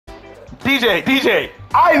DJ,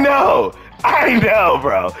 I know,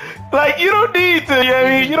 bro. Like, you don't need to, you know what I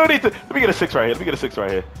mean? You don't need to. Let me get a 6 right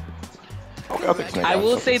here. Okay, I'll take Snake. I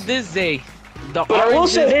will say this, Zay. But I will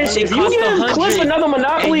say this, if you can clip another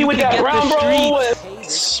Monopoly with that brown, bro,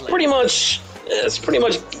 it's pretty much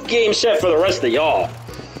game set for the rest of y'all.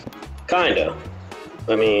 Kinda.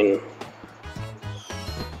 I mean...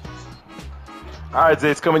 Alright,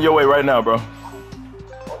 Zay, it's coming your way right now, bro.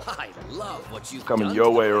 I love what you've Coming done your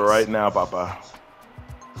to way us. right now, Papa.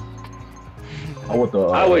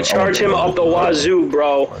 I would charge him up the wazoo,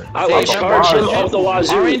 bro. I would charge him up the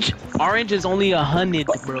wazoo. Orange is only 100,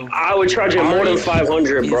 bro. I would charge him more than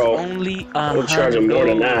 500, bro. Only I would charge him more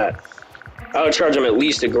than that. I would charge him at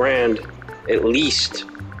least $1,000. At least.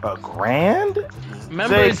 $1,000?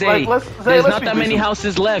 Remember, Zay, there's not that many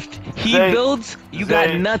houses left. He Zay, builds, you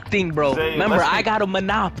got nothing, bro. Zay, Remember, I got a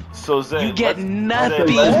monop. So Zay, you get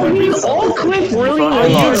nothing. All Cliff really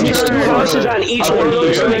needs is 2 houses on each one of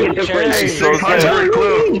those to make a difference.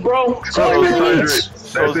 600, bro.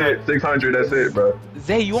 That's it. 600. That's it, bro.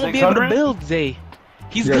 Zay, you won't be able to build, Zay.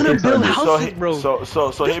 He's gonna build houses, bro.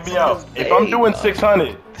 So hear me out. If I'm doing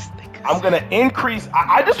 600, I'm gonna increase.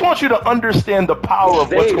 I just want you to understand the power of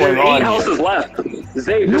what's going on. 8 houses left.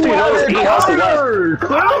 Zay, just so you know, there's 8 houses left.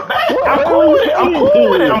 I'm cool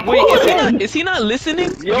with it. Wait, is he not listening?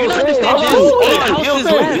 You don't understand?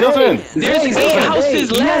 There's 8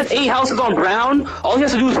 houses left. He has 8 houses on Brown. All he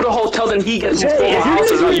has to do is put a hotel, then he gets 4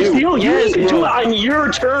 houses on you. You can do it on your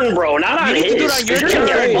turn, bro, not on his. You need to do it on your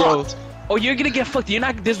turn, bro. Oh, you're gonna get fucked. You're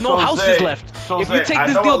not. There's no houses left. If you take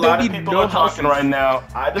this deal, there'll be no houses. Right now,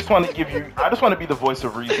 I just want to be the voice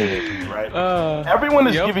of reason here for you, right? Everyone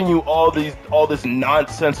is giving you all this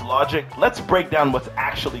nonsense logic. Let's break down what's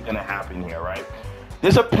actually gonna happen here, right?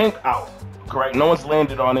 There's a pink out, correct? No one's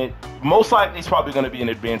landed on it. Most likely, it's probably gonna be an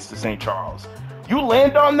advance to St. Charles. You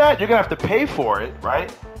land on that, you're gonna have to pay for it, right?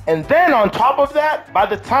 And then on top of that, by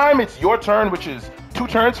the time it's your turn, which is 2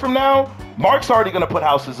 turns from now, Mark's already gonna put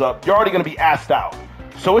houses up. You're already gonna be asked out.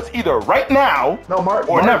 So it's either right now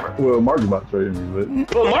or never. Well, Mark's about to trade me,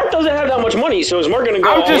 but Mark doesn't have that much money, so is Mark gonna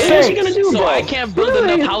go? I'm just saying. What's he gonna do, so bro? I can't build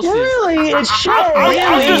enough houses. Really, it's shit.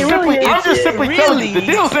 I'm just simply telling you the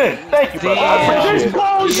deal's in. Thank you, brother. I appreciate it.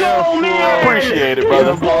 Bozo, man. Appreciate it,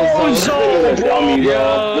 brother. Bozo, dummy, bro.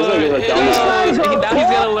 Now he's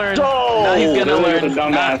gonna learn. Now he's gonna learn.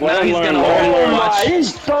 Now he's gonna learn.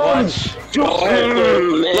 Watch.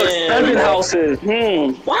 Look, 7 houses. Why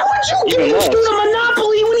would you give this dude a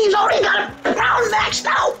Monopoly when he's already got a Brown maxed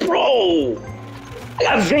out, bro? I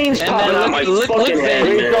got veins popping out my fucking head,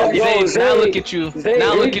 man. Yo, Zay, now look at you.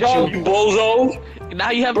 Now look at you. You bozo.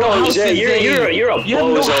 Now you have no houses. You're a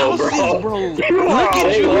bozo, bro. Look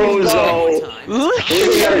at you. Bozo. Look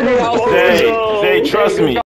at you. Zay, trust me.